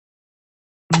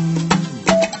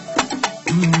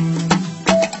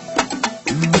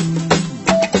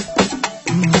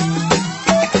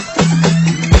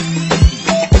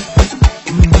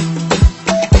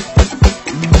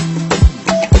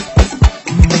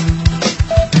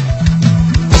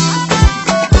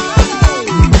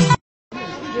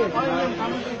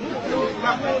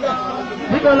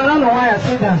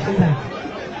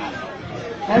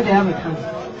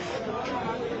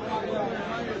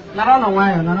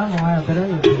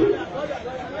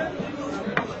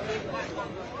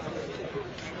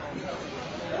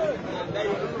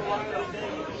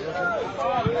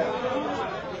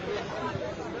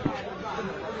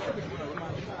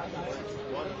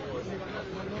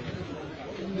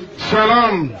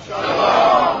Shalom.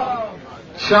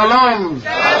 Shalom.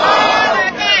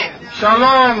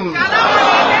 Shalom.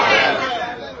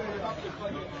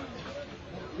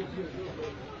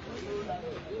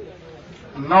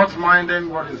 Not minding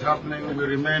what is happening, we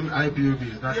remain Ipob.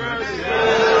 Is that right?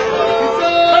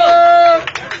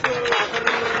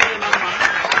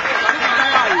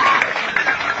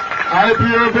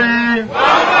 Ipob.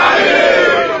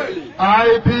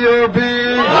 Ipob.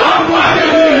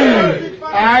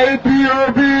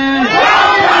 Ipob.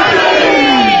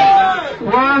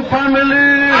 One family.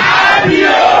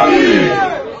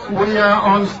 We are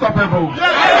unstoppable.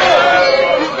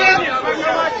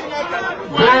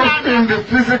 Both in the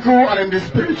physical and in the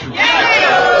spiritual.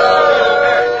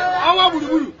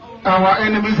 Our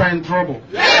enemies are in trouble.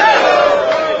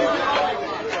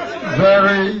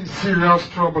 Very serious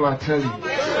trouble, I tell you.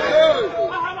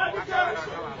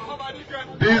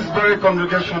 This very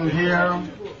congregation here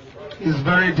is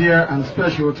very dear and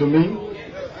special to me.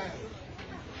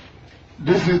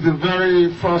 This is the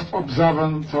very first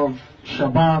observance of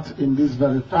Shabbat in this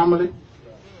very family.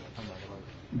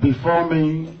 Before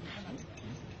me,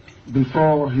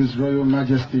 before His Royal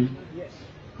Majesty,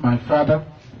 my father,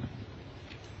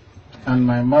 and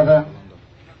my mother,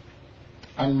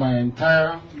 and my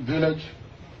entire village,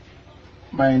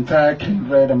 my entire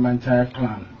kindred, and my entire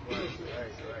clan.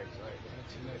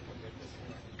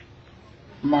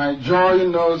 My joy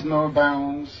knows no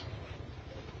bounds,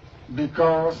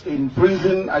 because in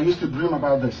prison I used to dream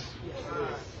about this.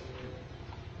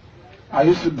 I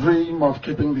used to dream of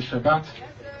keeping the Shabbat,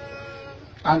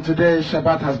 and today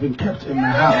Shabbat has been kept in my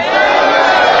house.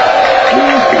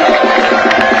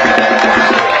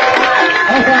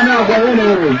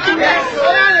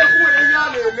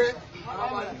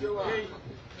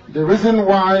 The reason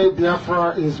why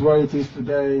Biafra is where it is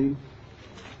today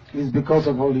is because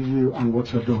of all of you and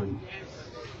what you're doing.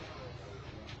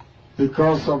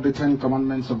 Because of the 10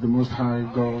 commandments of the Most High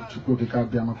God.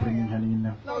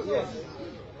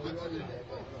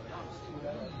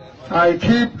 I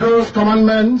keep those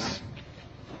commandments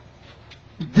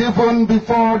given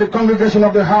before the congregation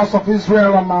of the house of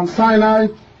Israel on Mount Sinai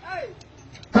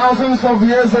thousands of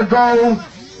years ago,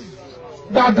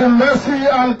 that the mercy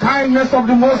and kindness of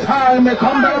the Most High may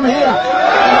come down here.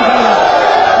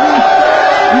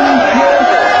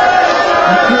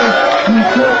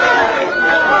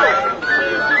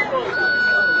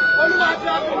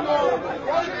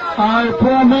 I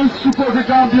promise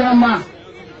Biafra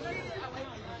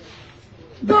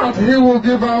that He will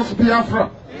give us Biafra.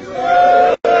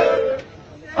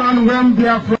 And when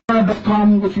Biafra does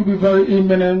come, which will be very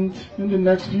imminent in the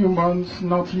next few months,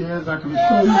 not years, I can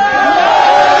show you.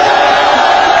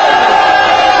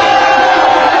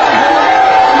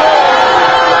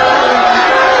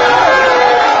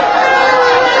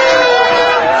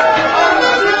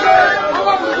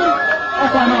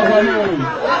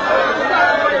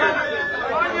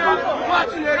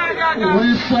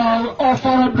 We shall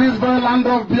offer this very land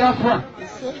of Biafra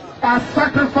as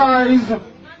sacrifice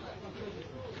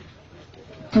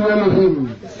to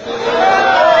Elohim.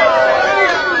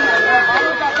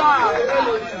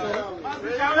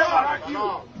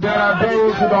 There are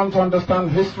those who don't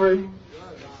understand history.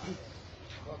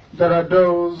 There are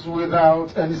those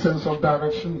without any sense of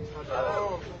direction.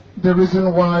 The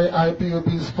reason why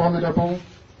Ipob is formidable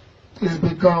is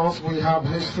because we have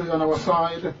history on our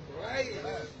side.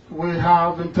 We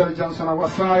have intelligence on our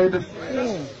side.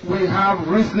 We have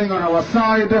reasoning on our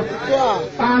side.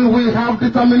 And we have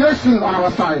determination on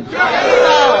our side.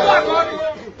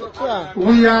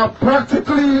 We are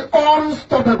practically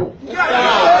unstoppable.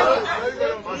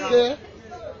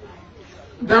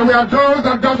 There were those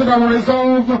that doubted our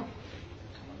resolve.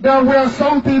 There were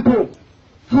some people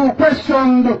who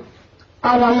questioned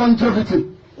our longevity.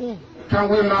 Can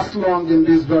we last long in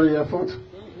this very effort?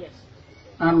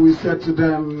 And we said to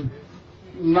them,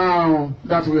 now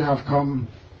that we have come,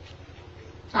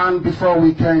 and before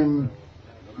we came,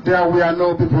 there were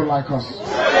no people like us.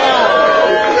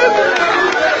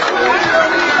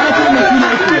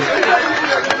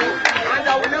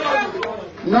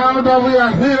 Now that we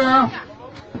are here,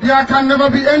 there can never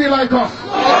be any like us.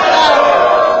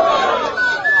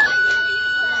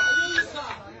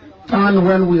 And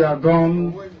when we are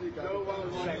gone,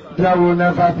 there will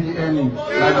never be any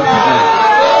like us.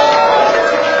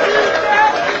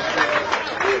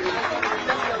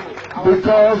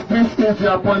 Because this is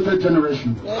the appointed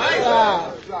generation.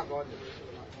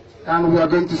 And we are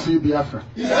going to see Biafra.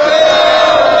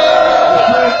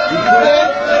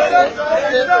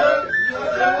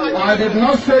 I did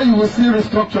not say you will see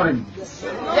restructuring.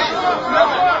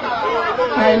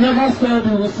 I never said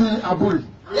you will see Aburi.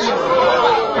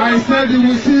 I said you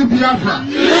will see Biafra.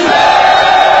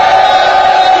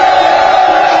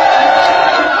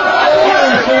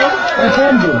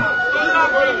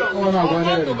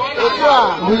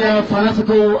 We are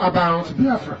fanatical about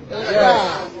Biafra.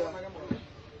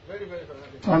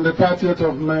 On the 30th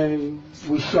of May,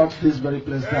 we shut this very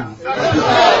place down.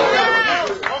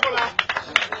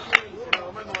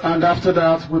 And after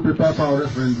that, we prepare for our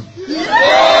referendum.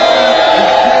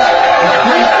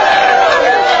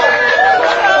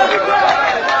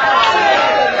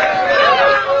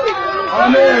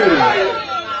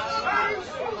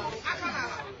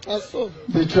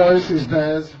 The choice is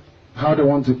theirs, how they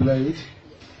want to play it.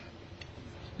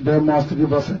 They must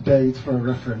give us a date for a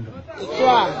referendum.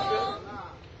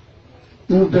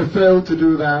 If they fail to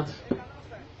do that,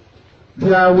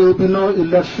 there will be no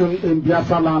election in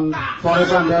Biafra land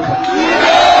forever and ever.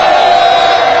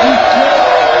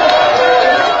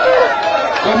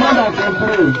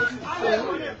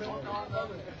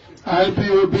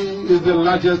 Ipob is the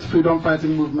largest freedom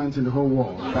fighting movement in the whole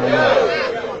world.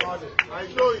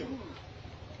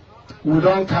 We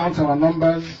don't count our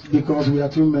numbers because we are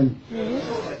too many.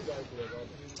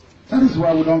 That is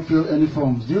why we don't fill any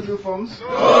forms. Do you fill forms?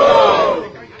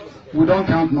 No. We don't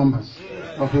count numbers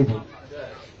of people.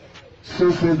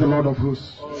 So says the Lord of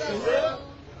hosts.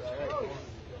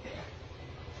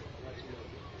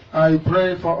 I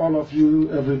pray for all of you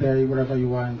every day, wherever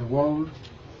you are in the world,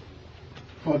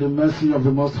 for the mercy of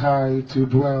the Most High to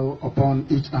dwell upon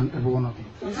each and every one of you.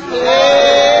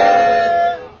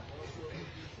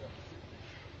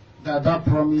 That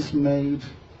promise made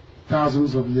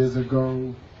thousands of years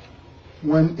ago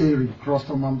when Eri crossed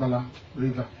the Mambala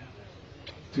River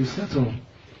to settle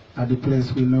at the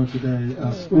place we know today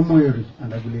as Umueri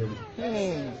and Aguleri.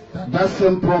 That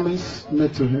same promise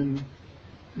made to him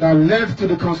that led to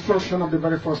the construction of the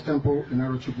very first temple in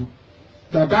Arochukwu,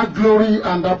 that glory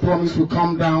and that promise will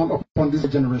come down upon this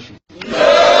generation.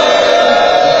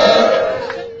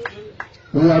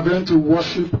 We are going to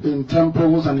worship in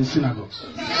temples and in synagogues.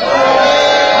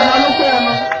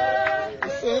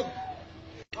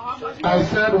 I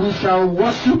said we shall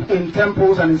worship in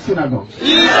temples and in synagogues.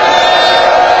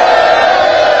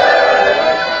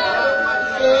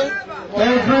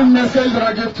 Every message that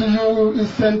I give to you is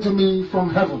sent to me from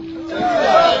heaven.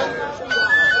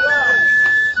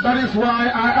 That is why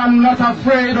I am not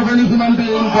afraid of any human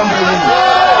being from the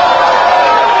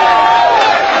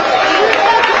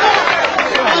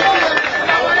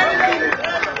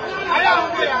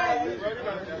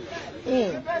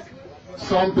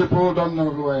Some people don't know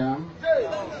who I am.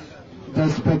 They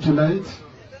speculate.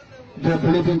 They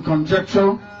believe in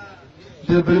conjecture.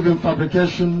 They believe in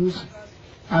fabrications.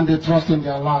 And they trust in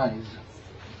their lies.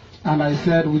 And I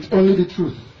said, with only the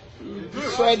truth,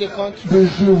 destroy the country.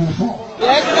 This you will fall.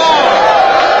 Yes, sir.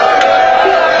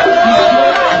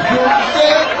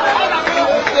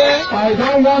 I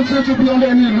don't want you to be under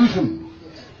any illusion.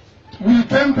 We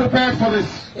came prepared for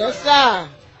this. Yes, sir.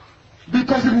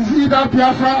 Because it is either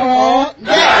Biafra or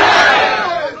death.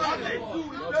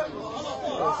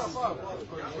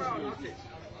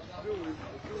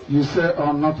 You say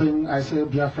or nothing, I say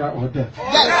Biafra or death.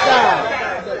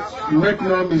 Yes, sir. Make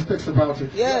no mistakes about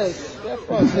it. Yes.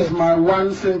 This is my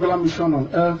one singular mission on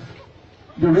earth.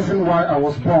 The reason why I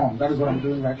was born, that is what I'm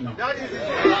doing right now.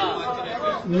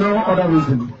 No other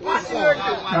reason.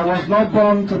 I was not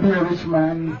born to be a rich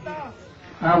man.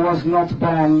 I was not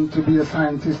born to be a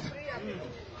scientist.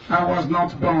 I was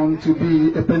not born to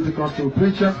be a Pentecostal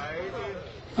preacher.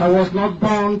 I was not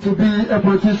born to be a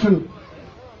politician.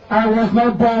 I was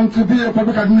not born to be a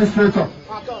public administrator.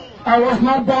 I was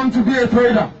not born to be a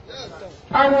trader.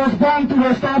 I was born to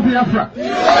restore Biafra.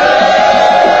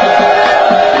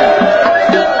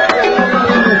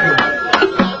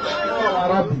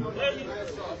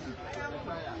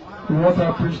 What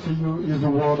I preach to you is the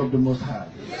word of the Most High.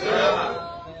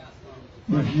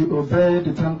 If you obey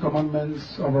the 10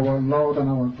 commandments of our Lord and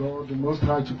our God, the Most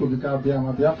High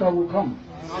Biafra will come.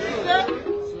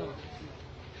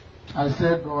 I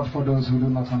say God for those who do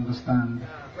not understand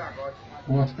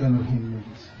what Elohim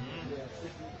means.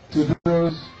 To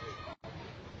those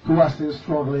who are still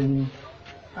struggling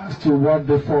as to what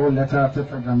the 4-letter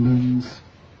tetragram means,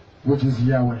 which is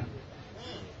Yahweh.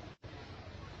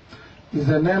 It's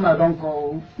a name I don't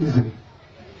call easily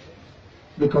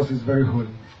because it's very holy.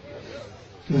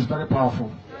 It's very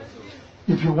powerful.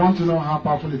 If you want to know how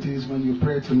powerful it is when you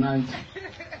pray tonight,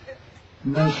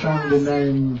 mention the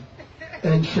name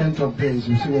Ancient of Days.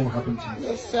 You see what will happen to you.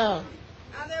 Yes, sir.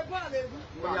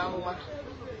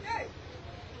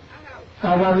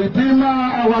 Our Redeemer,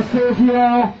 our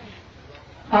Savior,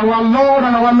 our Lord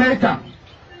and our Maker,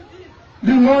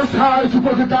 the Most High,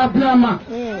 Biafra,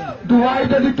 do I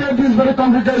dedicate this very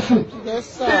congregation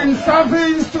in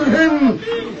service to Him,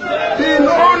 in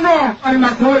honor and in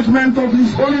acknowledgement of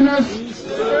His holiness,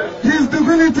 His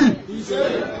divinity,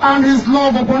 and His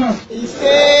love upon us.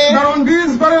 That on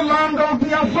this very land of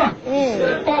Biafra,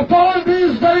 upon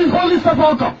this very holy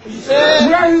sepulchre,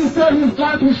 where He said His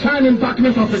light will shine in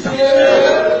darkness of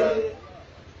Africa,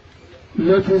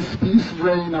 let His peace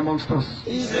reign amongst us.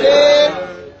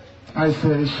 I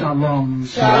say shalom.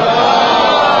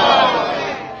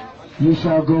 You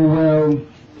shall go well.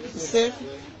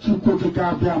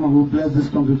 Biafra will bless this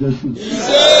congregation. Biafra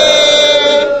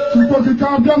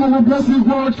will bless His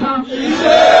word. Biafra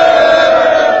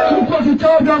will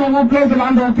bless the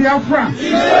land of Biafra.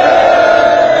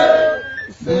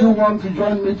 Do you want to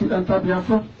join me to enter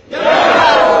Biafra?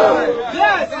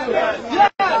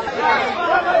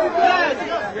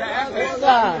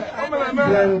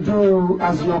 Then do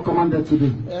as you are commanded to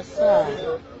do. Yes,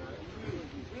 sir.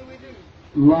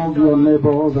 Love your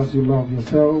neighbors as you love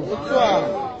yourself. Yes,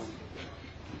 sir.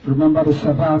 Remember the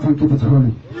Shabbat and keep it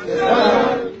holy.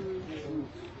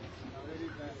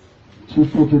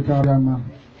 Chifu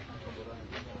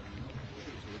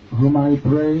whom I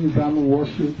praise and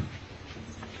worship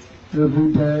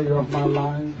every day of my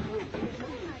life.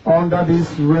 Under this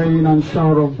rain and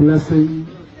shower of blessing,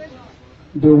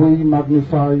 do we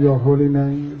magnify your holy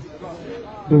name?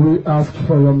 Do we ask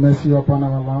for your mercy upon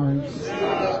our lives?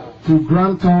 To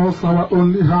grant us our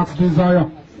only heart's desire,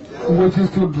 which is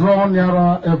to draw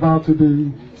nearer ever to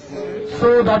thee,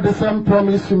 so that the same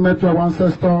promise you made to our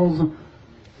ancestors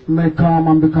may come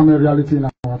and become a reality in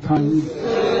our times,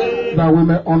 that we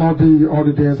may honor thee all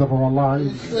the days of our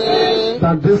lives,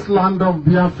 that this land of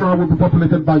Biafra will be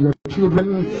populated by your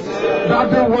children, that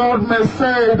the world may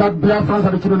say that Biafrans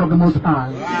are the children of the Most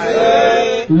High.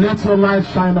 Let your light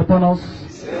shine upon us.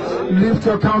 Lift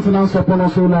your countenance upon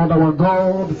us, O Lord our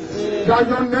God, that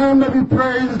your name may be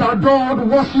praised, adored,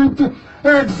 worshipped,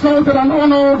 exalted and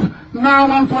honored,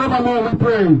 now and forevermore we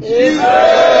pray.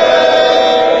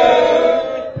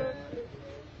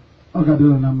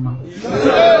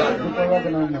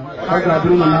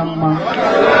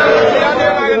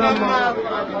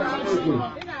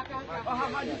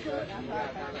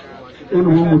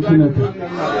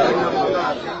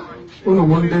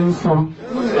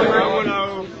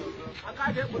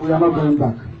 We are not going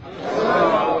back.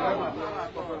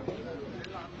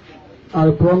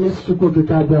 I promise to go to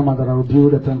Biafra that I will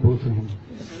build a temple to Him,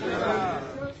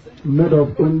 made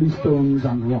of only stones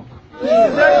and rock,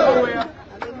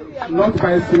 not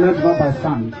by cement, not by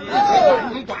sand.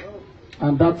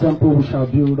 And that temple we shall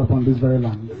build upon this very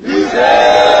land.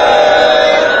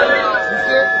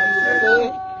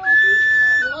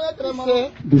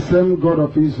 The same God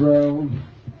of Israel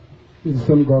is the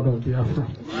same God of Biafra.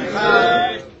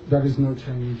 There is no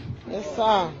change. Yes,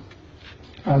 sir.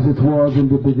 As it was in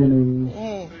the beginning,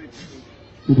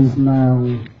 it is now,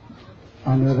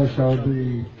 and ever shall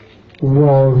be,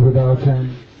 world without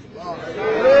end.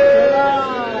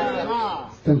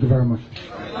 Thank you very much.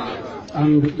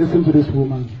 And listen to this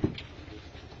woman.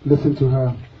 Listen to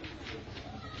her.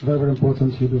 Very, very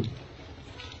important you do.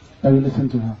 And you listen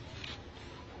to her.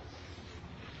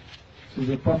 She's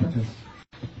a prophetess.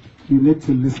 You need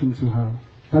to listen to her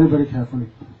very, very carefully.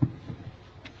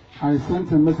 I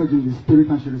sent a message in the spirit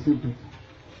and she received it.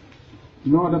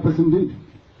 No other person did.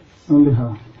 Only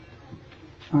her.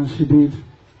 And she did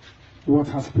what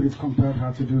her spirit compelled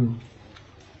her to do.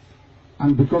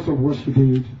 And because of what she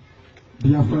did,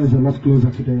 Biafra is a lot closer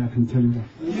today, I can tell you that.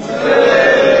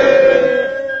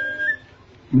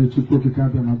 May Chukwu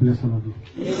Biafra bless all of you.